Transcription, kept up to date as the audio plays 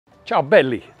Ciao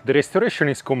belli! The restoration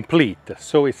is complete,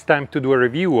 so it's time to do a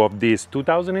review of this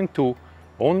 2002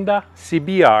 Honda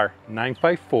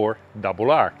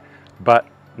CBR954RR. But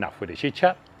enough with the chit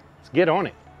chat, let's get on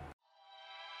it!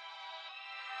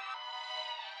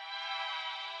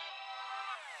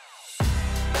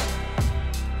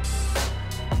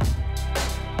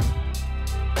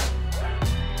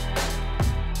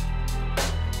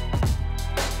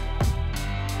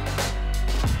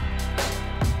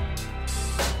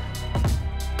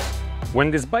 When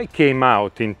this bike came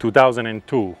out in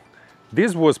 2002,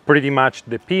 this was pretty much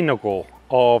the pinnacle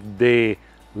of the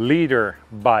leader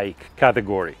bike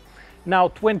category. Now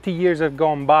 20 years have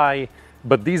gone by,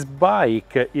 but this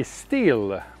bike is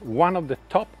still one of the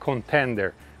top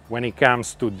contenders when it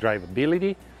comes to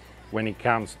drivability, when it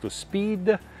comes to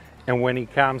speed, and when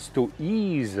it comes to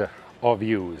ease of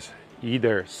use,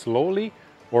 either slowly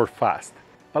or fast.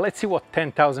 But let's see what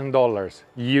 $10,000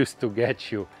 used to get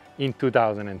you in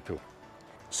 2002.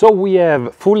 So we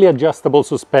have fully adjustable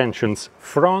suspensions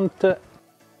front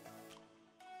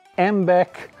and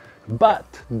back, but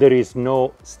there is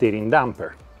no steering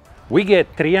damper. We get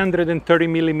 330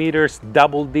 millimeters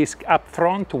double disc up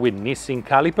front with Nissin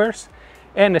calipers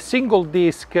and a single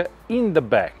disc in the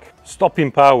back. Stopping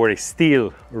power is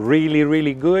still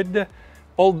really good,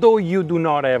 although you do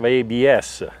not have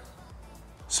ABS.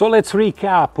 So let's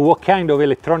recap what kind of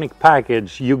electronic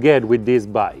package you get with this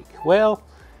bike. Well,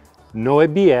 no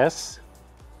ABS,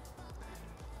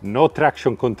 no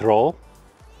traction control,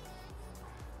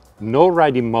 no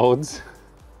riding modes,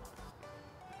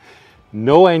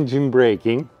 no engine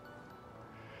braking,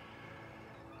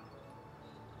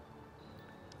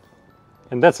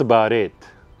 and that's about it.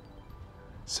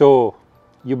 So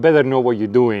you better know what you're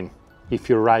doing if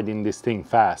you're riding this thing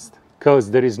fast,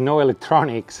 because there is no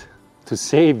electronics to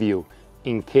save you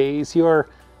in case you're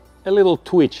a little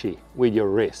twitchy with your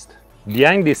wrist.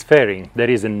 Behind this fairing there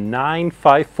is a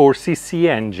 954cc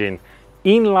engine,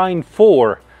 inline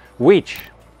 4, which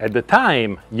at the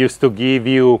time used to give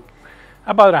you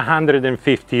about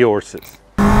 150 horses.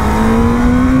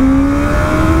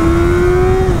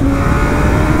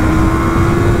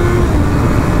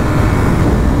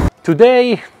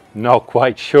 Today, not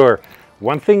quite sure.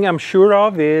 One thing I'm sure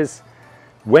of is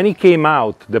when it came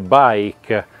out, the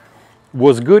bike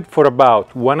was good for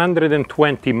about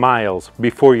 120 miles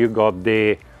before you got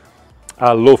the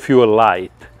low fuel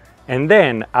light, and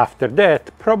then after that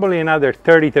probably another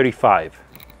 30-35.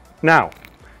 Now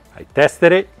I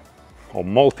tested it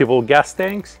on multiple gas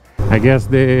tanks. I guess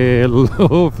the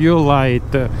low fuel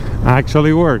light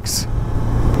actually works.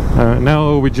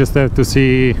 Now we just have to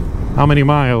see how many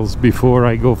miles before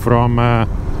I go from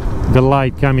the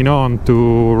light coming on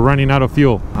to running out of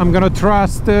fuel. I'm gonna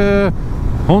trust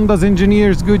Honda's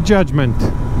engineer's good judgment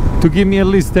to give me at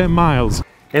least 10 miles.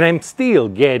 And I'm still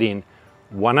getting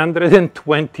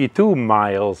 122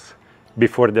 miles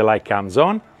before the light comes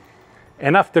on.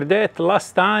 And after that,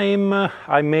 last time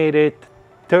I made it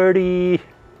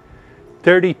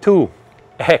 32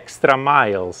 extra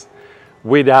miles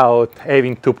without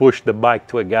having to push the bike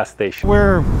to a gas station.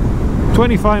 We're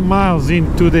 25 miles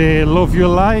into the low fuel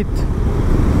light.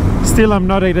 Still I'm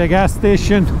not at a gas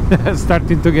station,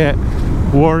 starting to get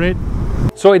worried.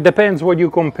 So it depends what you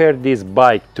compare this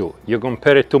bike to. You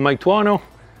compare it to my TUONO.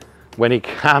 When it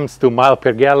comes to mile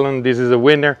per gallon, this is a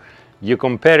winner. You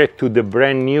compare it to the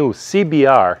brand new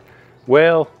CBR,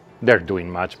 well, they're doing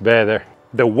much better.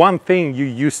 The one thing you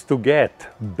used to get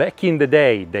back in the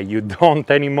day that you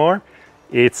don't anymore,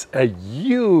 it's a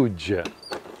huge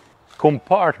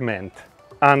compartment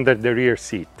under the rear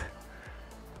seat.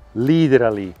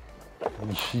 Literally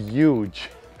huge.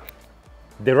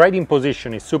 The riding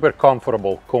position is super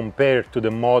comfortable compared to the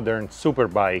modern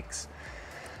superbikes.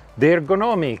 The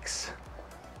ergonomics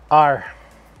are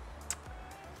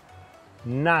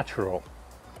natural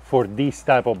for this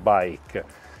type of bike.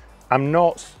 I'm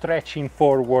not stretching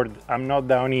forward, I'm not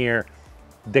down here.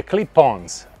 The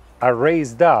clip-ons are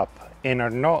raised up and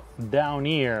are not down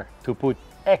here to put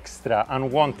extra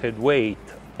unwanted weight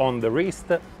on the wrist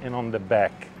and on the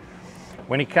back.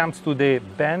 When it comes to the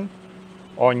bend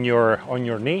on your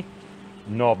knee,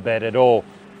 not bad at all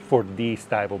for this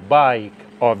type of bike,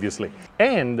 obviously.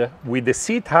 And with the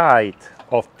seat height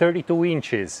of 32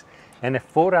 inches and a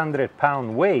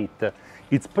 400-pound weight,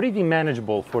 it's pretty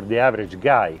manageable for the average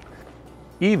guy,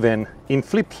 even in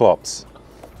flip-flops.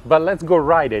 But let's go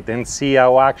ride it and see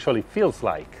how it actually feels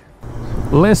like.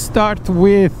 Let's start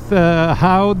with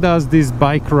how does this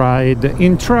bike ride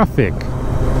in traffic?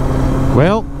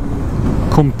 Well,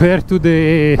 compared to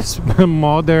the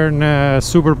modern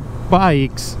super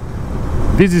bikes,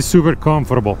 this is super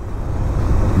comfortable.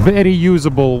 very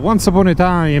usable. Once upon a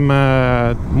time,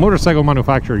 motorcycle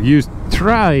manufacturers used to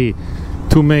try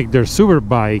to make their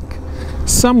superbike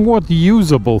somewhat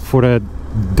usable for a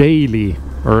daily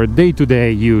or a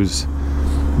day-to-day use.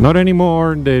 Not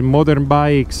anymore. The modern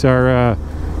bikes are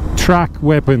track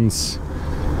weapons,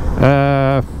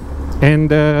 and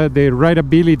the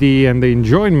rideability and the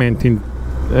enjoyment in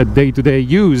day-to-day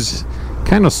use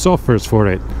kind of suffers for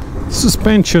it.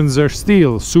 Suspensions are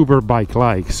still super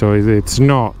bike-like, so it's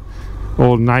not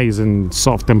all nice and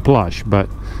soft and plush, but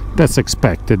that's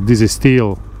expected. This is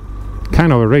still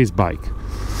kind of a race bike.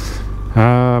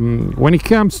 When it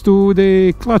comes to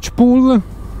the clutch pull,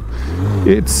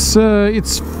 it's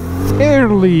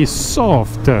fairly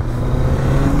soft,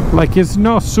 like it's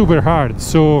not super hard,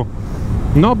 so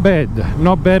not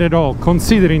bad at all,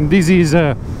 considering this is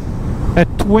a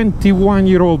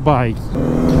 21-year-old bike.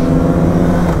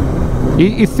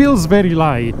 It feels very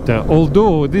light,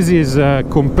 although this is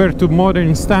compared to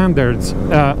modern standards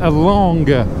a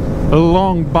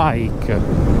long bike.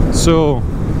 So,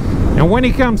 and when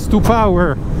it comes to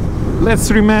power, let's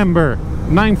remember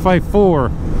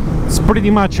 954, it's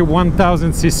pretty much a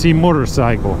 1000cc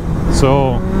motorcycle.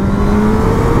 So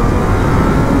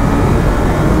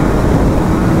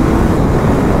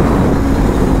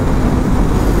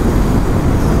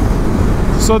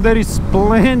there is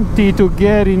plenty to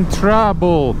get in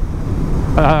trouble,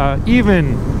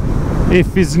 even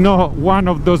if it's not one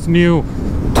of those new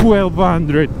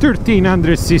 1200,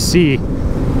 1300cc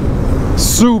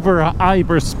super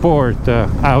hyper sport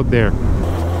out there.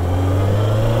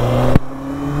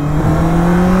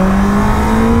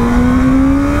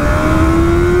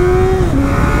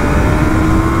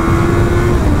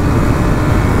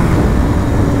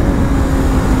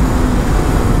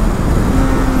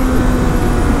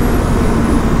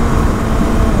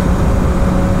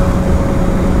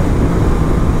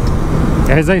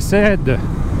 As I said,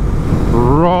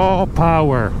 raw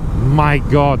power. My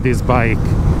god, this bike,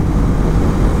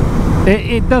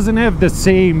 it doesn't have the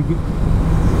same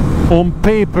on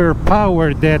paper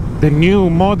power that the new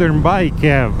modern bike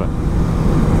have,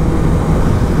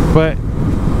 but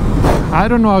I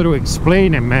don't know how to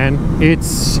explain it, man.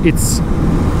 It's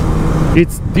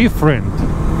different.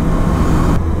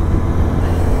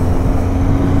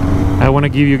 I want to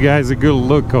give you guys a good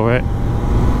look of it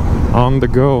on the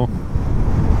go.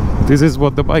 This is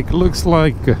what the bike looks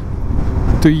like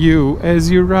to you as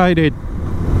you ride it.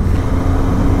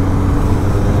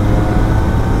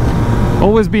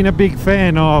 Always been a big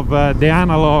fan of the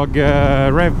analog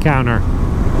rev counter.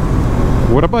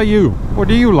 What about you? What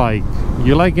do you like?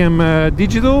 You like them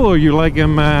digital or you like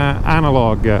them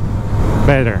analog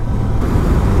better?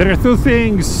 There are two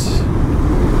things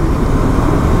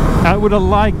I would have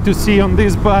liked to see on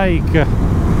this bike,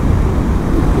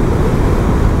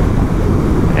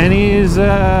 and is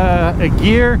a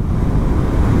gear,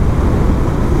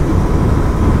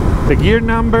 the gear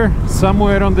number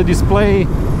somewhere on the display,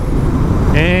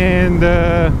 and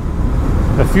a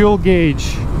fuel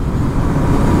gauge.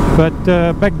 But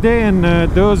back then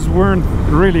those weren't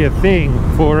really a thing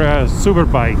for super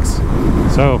bikes,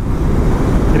 so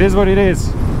it is what it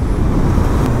is.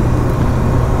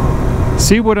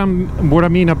 See what I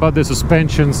mean about the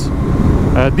suspensions?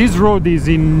 This road is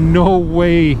in no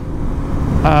way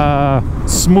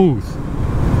smooth,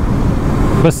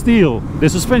 but still the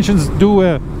suspensions do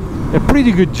a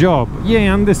pretty good job. Yeah, I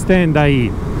understand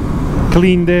I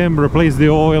cleaned them, replaced the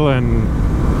oil and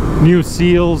new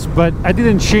seals, but I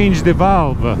didn't change the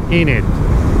valve in it.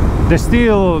 They're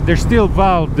still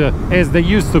valved as they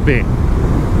used to be.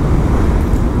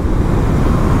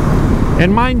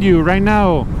 And mind you, right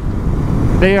now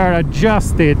they are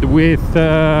adjusted with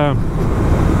the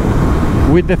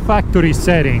factory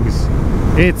settings.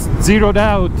 It's zeroed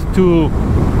out to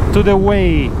the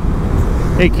way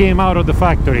it came out of the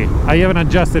factory. I haven't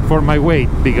adjusted for my weight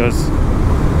because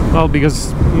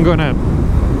I'm gonna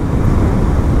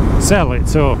sell it,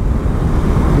 so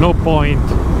no point.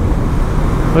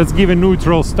 Let's give a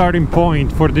neutral starting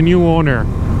point for the new owner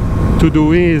to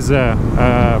do his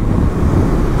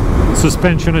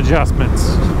suspension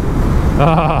adjustments.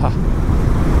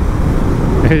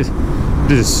 This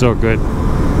is so good.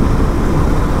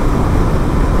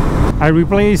 I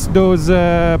replaced those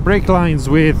brake lines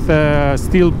with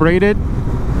steel braided,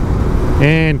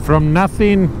 and from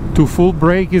nothing to full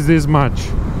brake is this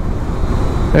much.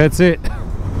 That's it.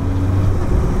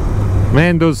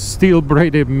 Man, those steel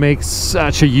braided make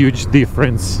such a huge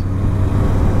difference.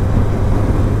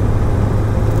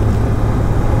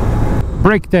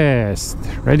 Brake test.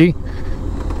 Ready?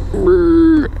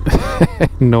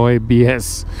 No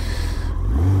ABS.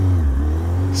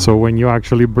 So when you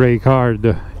actually brake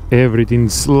hard, everything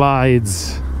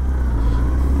slides.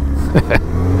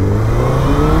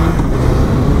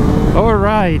 All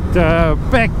right,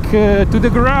 back to the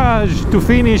garage to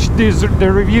finish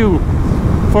the review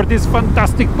for this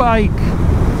fantastic bike.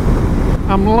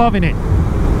 I'm loving it.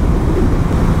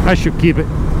 I should keep it.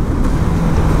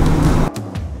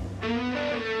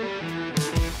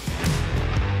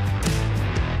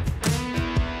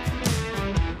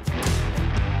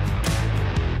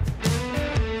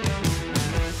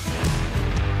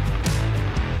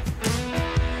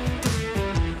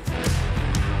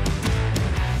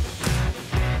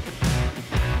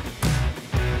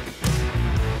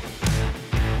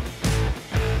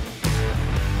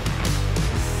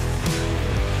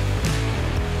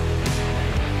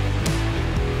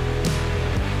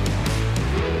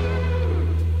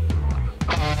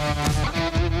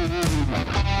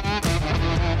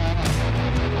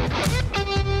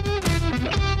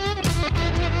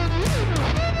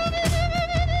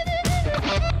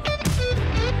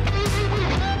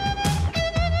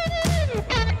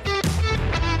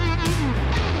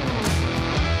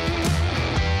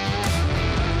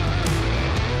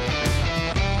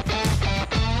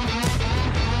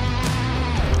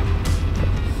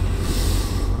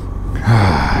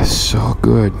 So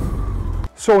good.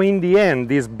 So in the end,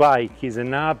 this bike is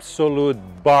an absolute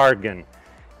bargain.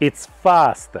 It's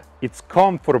fast, it's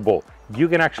comfortable. You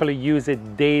can actually use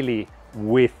it daily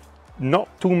with not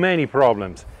too many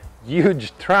problems.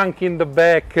 Huge trunk in the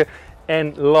back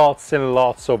and lots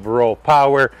of raw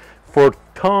power for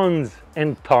tons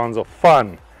and tons of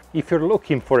fun. If you're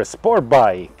looking for a sport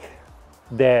bike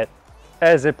that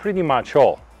has a pretty much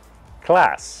all,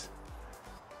 class,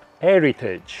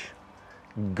 heritage,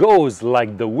 goes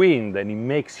like the wind and it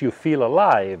makes you feel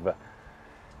alive,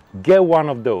 get one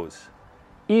of those,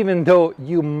 even though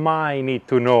you might need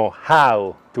to know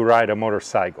how to ride a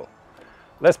motorcycle.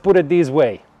 Let's put it this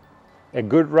way, a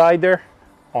good rider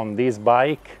on this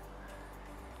bike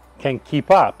can keep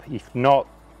up, if not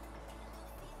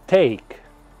take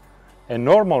a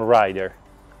normal rider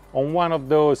on one of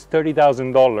those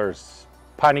 $30,000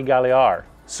 Panigale R.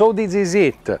 So this is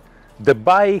it. The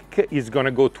bike is gonna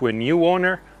go to a new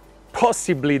owner,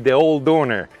 possibly the old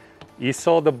owner. He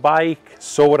saw the bike,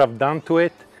 saw what I've done to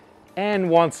it, and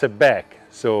wants it back.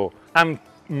 So I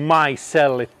might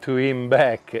sell it to him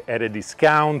back at a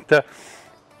discount,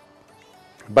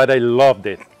 but I loved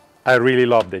it. I really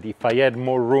loved it. If I had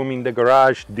more room in the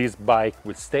garage, this bike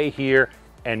would stay here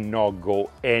and not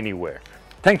go anywhere.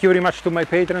 Thank you very much to my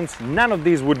patrons. None of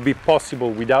this would be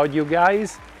possible without you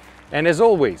guys. And as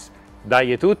always,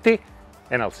 dai tutti,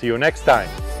 and I'll see you next time.